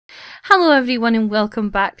Hello everyone and welcome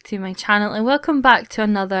back to my channel and welcome back to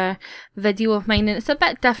another video of mine, and it's a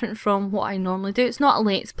bit different from what I normally do. It's not a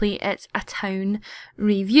let's play, it's a town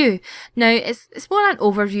review. Now it's more an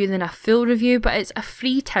overview than a full review, but it's a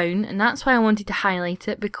free town and that's why I wanted to highlight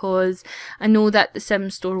it, because I know that the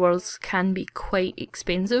Sims store worlds can be quite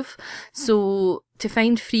expensive, so to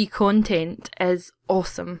find free content is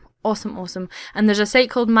awesome. And there's a site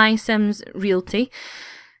called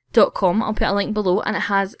mysimsrealty.com, I'll put a link below, and it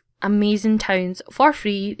has amazing towns for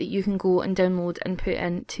free that you can go and download and put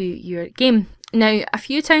into your game. Now, a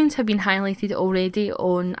few towns have been highlighted already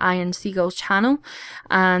on Iron Seagull's channel,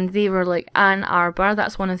 and they were like Ann Arbor,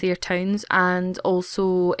 that's one of their towns, and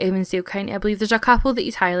also Evansdale County, I believe. There's a couple that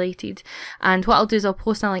he's highlighted, and what I'll do is I'll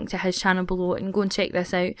post a link to his channel below and go and check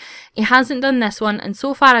this out. He hasn't done this one, and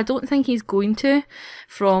so far I don't think he's going to,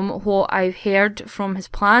 from what I've heard from his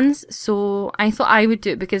plans, so I thought I would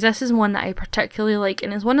do it because this is one that I particularly like,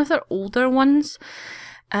 and it's one of their older ones.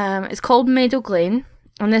 It's called Meadow Glen.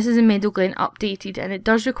 And this is a Meadow Glen updated, and it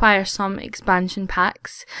does require some expansion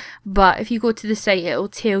packs, but if you go to the site it will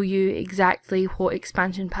tell you exactly what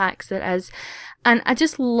expansion packs there is. And I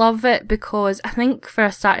just love it because I think for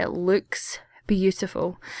a start it looks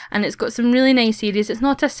beautiful and it's got some really nice areas. It's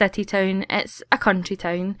not a city town, it's a country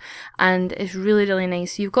town, and it's really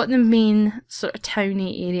nice. So you've got the main sort of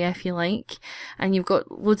towny area, if you like, and you've got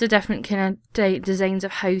loads of different kind of designs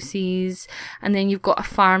of houses, and then you've got a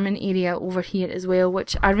farming area over here as well,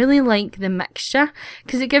 which I really like the mixture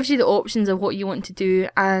because it gives you the options of what you want to do.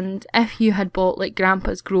 And if you had bought like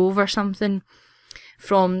Grandpa's Grove or something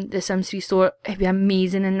from the Sims 3 store, it'd be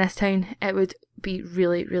amazing in this town. It would be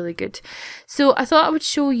really good. So I thought I would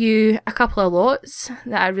show you a couple of lots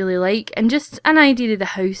that I really like, and just an idea of the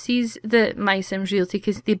houses that My Sims Realty,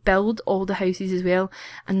 because they build all the houses as well,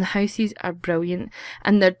 and the houses are brilliant,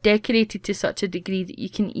 and they're decorated to such a degree that you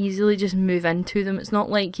can easily just move into them. It's not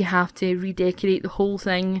like you have to redecorate the whole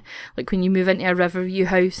thing, like when you move into a Riverview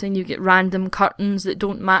house and you get random curtains that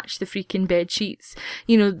don't match the freaking bed sheets.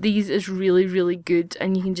 You know, these is really good,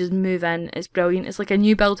 and you can just move in. It's brilliant. It's like a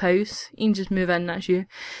new build house. You can just move in, that's you.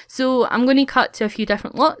 So I'm going to cut to a few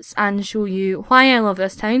different lots and show you why I love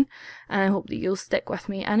this town, and I hope that you'll stick with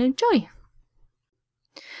me and enjoy.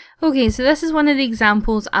 Okay, so this is one of the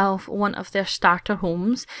examples of one of their starter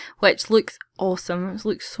homes, which looks awesome. It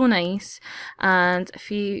looks so nice, and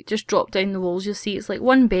if you just drop down the walls you'll see it's like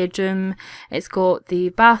one bedroom. It's got the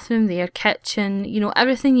bathroom there, kitchen, you know,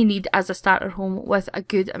 everything you need as a starter home with a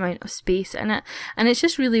good amount of space in it, and it's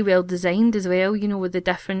just really well designed as well, you know, with the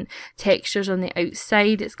different textures on the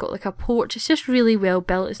outside. It's got like a porch. It's just really well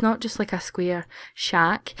built. It's not just like a square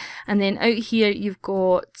shack. And then out here you've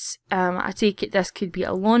got I take it this could be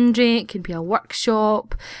a laundry, it could be a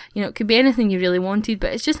workshop, you know, it could be anything you really wanted,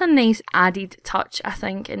 but it's just a nice added touch, I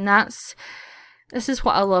think, and this is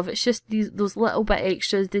what I love. It's just those little bit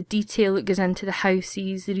extras, the detail that goes into the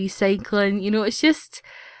houses, the recycling, you know, it's just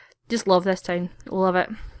love this town, love it.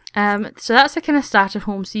 So that's a kind of starter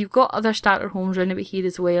home. So you've got other starter homes around about here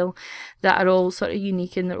as well that are all sort of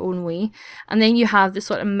unique in their own way, and then you have the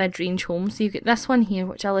sort of mid-range homes. So you get this one here,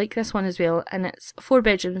 which I like this one as well, and it's 4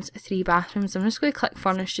 bedrooms, 3 bathrooms. I'm just going to click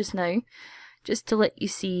furnish just now, just to let you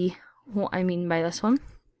see what I mean by this one.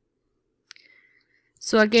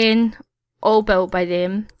 So again, all built by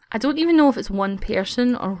them. I don't even know if it's one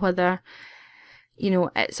person or whether, you know,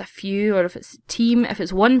 it's a few, or if it's a team. If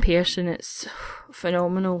it's one person, it's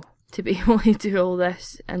phenomenal to be able to do all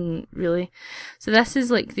this, and really. So this is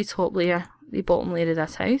like the top layer, the bottom layer of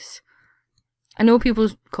this house. I know people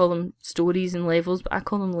call them stories and levels, but I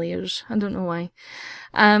call them layers. I don't know why.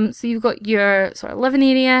 So you've got your sort of living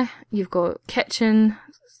area, you've got kitchen,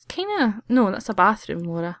 no, that's a bathroom,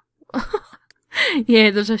 Laura.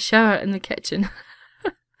 Yeah, there's a shower in the kitchen.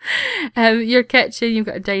 Your kitchen, you've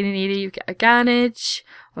got a dining area, you've got a garage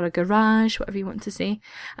or a garage, whatever you want to say,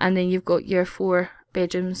 and then you've got your 4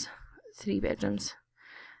 bedrooms, 3 bedrooms.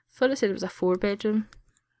 I thought it said it was a 4 bedroom.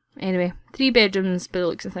 Anyway, 3 bedrooms by the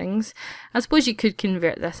looks of things. I suppose you could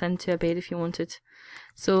convert this into a bed if you wanted.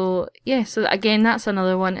 So yeah, so again, that's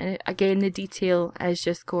another one, and again the detail is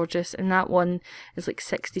just gorgeous, and that one is like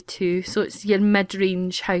 62, so it's your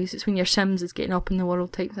mid-range house. It's when your Sims is getting up in the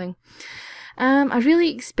world type thing. A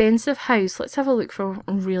really expensive house. Let's have a look for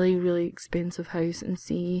a really expensive house and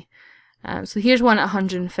see. So here's one at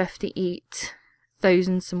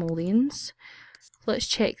 158,000 simoleons. So let's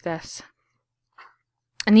check this,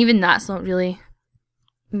 and even that's not really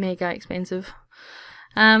mega expensive.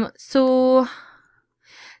 So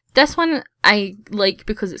this one I like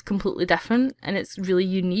because it's completely different and it's really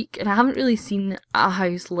unique, and I haven't really seen a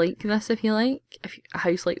house like this, if you like.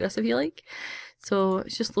 So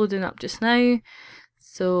it's just loading up just now.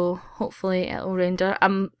 So hopefully it'll render.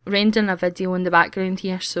 I'm rendering a video in the background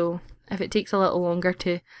here, so if it takes a little longer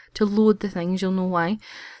to load the things, you'll know why.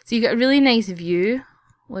 So you get a really nice view.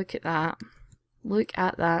 Look at that. Look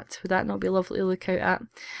at that. Would that not be lovely to look out at?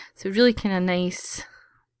 So really kind of nice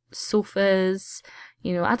sofas.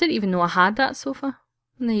 You know, I didn't even know I had that sofa.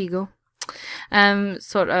 And there you go.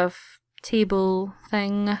 Sort of table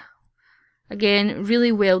thing. Again,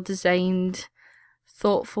 really well designed.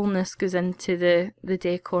 Thoughtfulness goes into the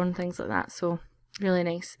decor and things like that, so really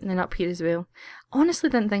nice. And then up here as well. Honestly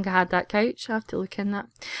didn't think I had that couch. I have to look in that.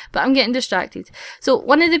 But I'm getting distracted. So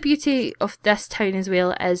one of the beauty of this town as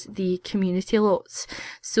well is the community lots.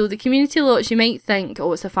 So the community lots, you might think,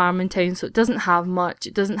 oh, it's a farming town, so it doesn't have much.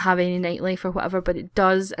 It doesn't have any nightlife or whatever, but it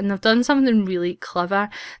does. And they've done something really clever.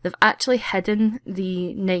 They've actually hidden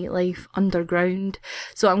the nightlife underground.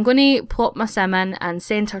 So I'm going to plop my sim in and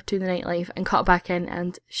send her to the nightlife and cut back in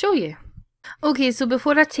and show you. Okay, so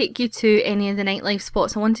before I take you to any of the nightlife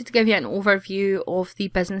spots, I wanted to give you an overview of the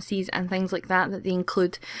businesses and things like that they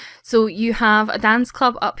include. So you have a dance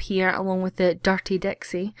club up here along with the Dirty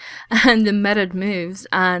Dixie and the Mirrored Moves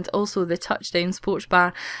and also the Touchdown Sports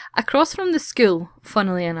Bar across from the school,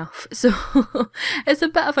 funnily enough. So it's a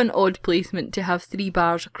bit of an odd placement to have 3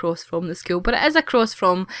 bars across from the school, but it is across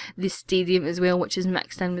from the stadium as well, which is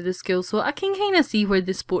mixed in with the school, so I can kind of see where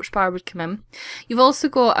the sports bar would come in. You've also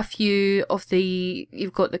got a few of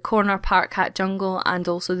you've got the corner park cat jungle and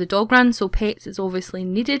also the dog run, so pets is obviously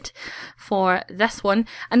needed for this one.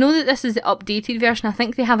 I know that this is the updated version. I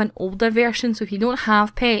think they have an older version, so if you don't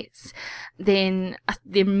have pets then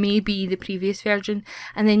there may be the previous version.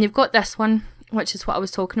 And then you've got this one, which is what I was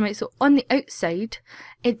talking about. So on the outside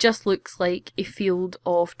it just looks like a field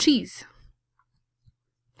of trees,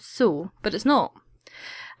 so but it's not.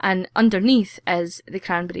 And underneath is the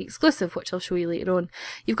Cranberry exclusive, which I'll show you later on.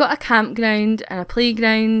 You've got a campground and a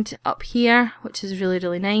playground up here, which is really,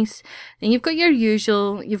 really nice. Then you've got your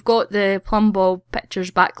usual, you've got the Plum Bob Pictures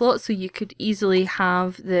backlot, so you could easily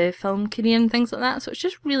have the film career and things like that. So it's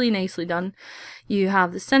just really nicely done. You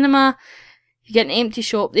have the cinema, you get an empty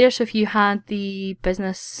shop there, so if you had the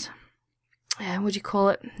business, what do you call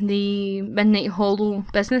it, the Midnight Hollow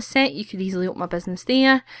business set, you could easily open a business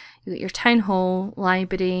there. You got your town hall,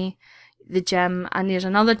 library, the gym, and there's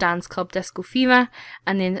another dance club, Disco Fever,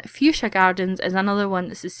 and then Fuchsia Gardens is another one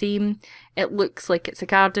that's the same. It looks like it's a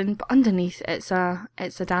garden, but underneath it's a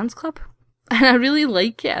dance club, and I really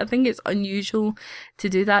like it. I think it's unusual to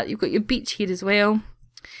do that. You've got your beach here as well,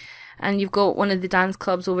 and you've got one of the dance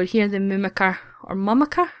clubs over here, the Mumaker or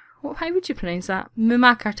Mumaker. How would you pronounce that?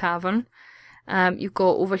 Mumaker Tavern. You've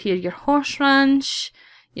got over here your horse ranch.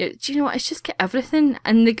 Do you know what? It's just got everything,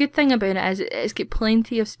 and the good thing about it is it's got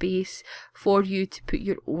plenty of space for you to put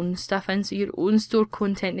your own stuff in. So your own store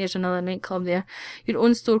content. There's another nightclub there. Your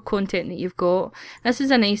own store content that you've got. This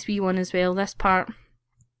is a nice wee one as well. This part.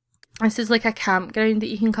 This is like a campground that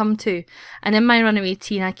you can come to, and in my runaway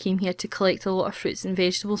teen I came here to collect a lot of fruits and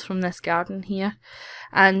vegetables from this garden here,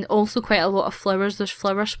 and also quite a lot of flowers. There's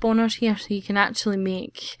flower spawners here, so you can actually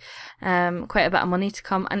make quite a bit of money to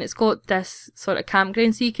come. And it's got this sort of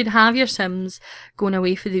campground, so you could have your Sims going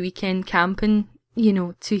away for the weekend camping, you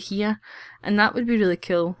know, to here, and that would be really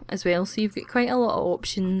cool as well. So you've got quite a lot of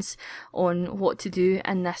options on what to do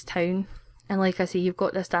in this town, and like I say, you've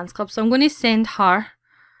got this dance club. So I'm going to send her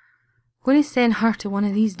to one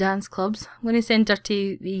of these dance clubs. I'm going to send her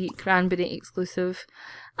to the Cranberry exclusive.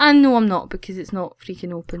 And no, I'm not, because it's not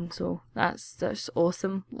freaking open. So that's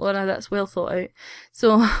awesome, Laura. That's well thought out.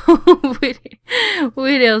 So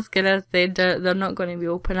where else can I send her? They're not going to be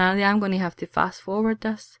open, are they? I'm going to have to fast forward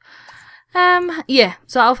this. Yeah.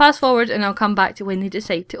 So I'll fast forward and I'll come back to when they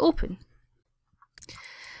decide to open.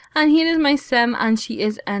 And here is my Sim, and she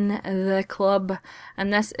is in the club,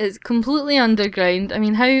 and this is completely underground. I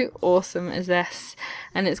mean, how awesome is this?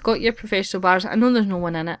 And it's got your professional bars. I know there's no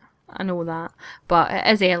one in it, I know that, but it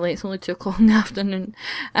is early, it's only 2 o'clock in the afternoon.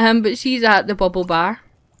 But she's at the bubble bar.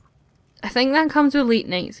 I think that comes with late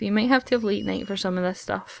night, so you might have to have late night for some of this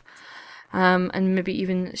stuff, and maybe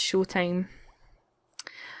even showtime.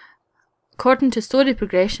 According to story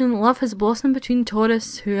progression, love has blossomed between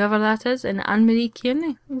Taurus, whoever that is, and Anne-Marie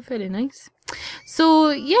Kearney. Oh, very nice. So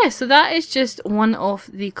yeah, so that is just one of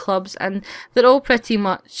the clubs, and they're all pretty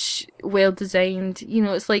much well designed. You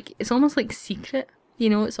know, it's almost like secret. You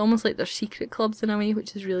know, it's almost like they're secret clubs in a way,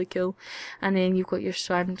 which is really cool. And then you've got your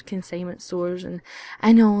Strand consignment stores and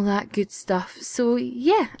all that good stuff. So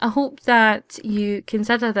yeah, I hope that you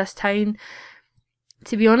consider this town.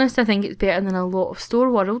 To be honest, I think it's better than a lot of store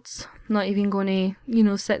worlds not even going to, you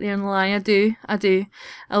know, sit there and lie. I do.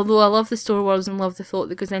 Although I love the store worlds and love the thought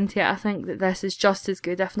that goes into it, I think that this is just as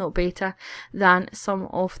good, if not better, than some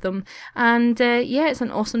of them. And yeah, it's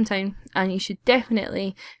an awesome town, and you should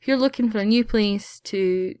definitely, if you're looking for a new place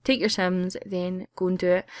to take your Sims, then go and do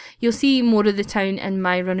it. You'll see more of the town in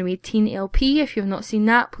my Runaway Teen LP. If you've not seen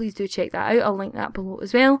that, please do check that out. I'll link that below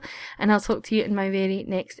as well, and I'll talk to you in my very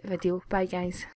next video. Bye guys.